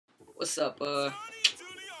What's up,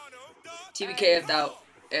 TBKF out,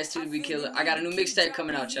 STTHEBEATKILLA. I got a new mixtape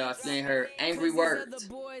coming out, y'all, if you ain't heard. Angry Words.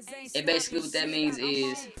 And basically what that means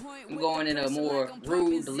is I'm going in a more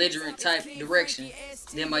rude, belligerent type direction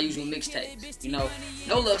than my usual mixtapes. You know,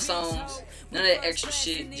 no love songs, none of that extra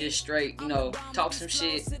shit, just straight, you know, talk some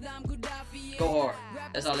shit, go hard.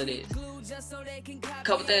 That's all it is. A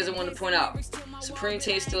couple things I want to point out. Supreme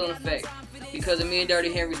Team's still in effect. Because of me and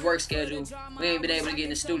Dirty Henry's work schedule, we ain't been able to get in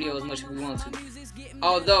the studio as much as we want to.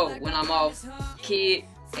 Although, when I'm off, Kid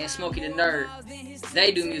and Smokey the Nerd,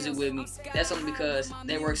 they do music with me. That's only because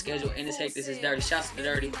their work schedule and as hectic as Dirty. Shouts to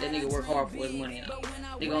Dirty. That nigga work hard for his money now.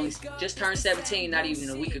 Nigga only just turned 17 not even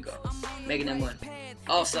a week ago, making that money.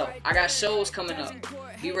 Also, I got shows coming up.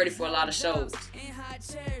 Be ready for a lot of shows.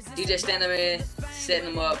 DJ Stand Up Man, setting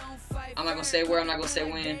them up. I'm not gonna say where, I'm not gonna say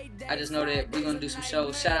when. I just know that we're gonna do some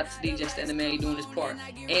shows. Shout out to DJ Stand Up Man, you doing this part.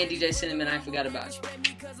 And DJ Cinnamon, I ain't forgot about you.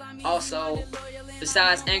 Also,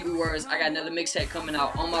 besides Angry Words, I got another mixtape coming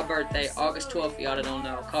out on my birthday, August 12th, y'all that don't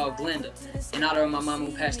know, called Glenda. In honor of my mama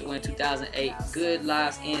who passed away in 2008. Good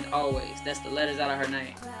Lives End Always. That's the letters out of her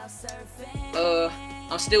name.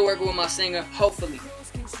 I'm still working with my singer, hopefully.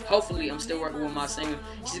 I'm still working with my singer.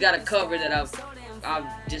 She's got a cover that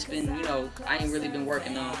I've just been, you know, I ain't really been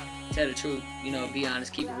working on. Tell the truth, you know, be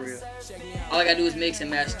honest, keep it real. All I gotta do is mix and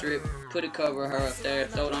master it, put a cover of her up there,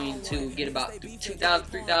 throw it on YouTube, get about 2,000,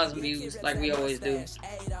 3,000 views like we always do.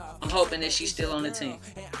 I'm hoping that she's still on the team.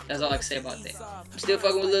 That's all I can say about that. I'm still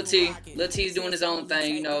fucking with Lil T. Lil T's doing his own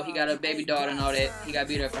thing, you know, he got a baby daughter and all that. He gotta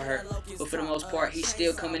be there for her. But for the most part, he's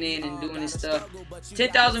still coming in and doing his stuff.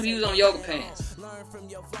 10,000 views on Yoga Pants.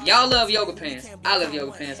 Y'all love Yoga Pants. I love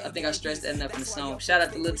Yoga Pants. I think I stressed that enough in the song. Shout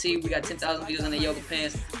out to Lil T. We got 10,000 views on the Yoga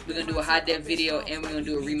Pants. We're gonna do a high def video and we're gonna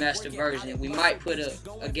do a remastered version. We might put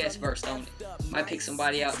a guest verse on it. Might pick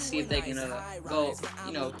somebody out to see if they can go,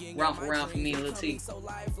 you know, round for round for me and Lil T.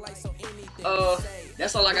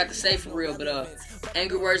 That's all I got to say for real. But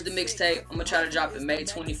Angry Words the mixtape, I'm gonna try to drop it May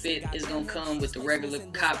 25th. It's gonna come with the regular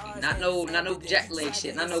copy. Not no jackleg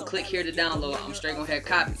shit. Not no click here to download. I'm straight gonna have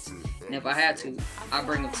copies. And if I had to, I'll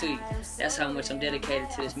bring them to you. That's how much I'm dedicated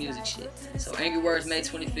to this music shit. So Angry Words May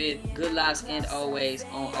 25th, Good Lives End Always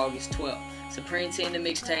on August 12th. Supreme Team the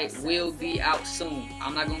mixtape will be out soon.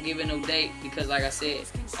 I'm not gonna give it no date because like I said,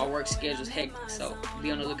 our work schedule's hectic. So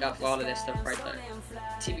be on the lookout for all of that stuff right there.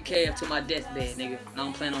 TBK up to my deathbed, nigga. I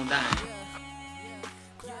don't plan on dying.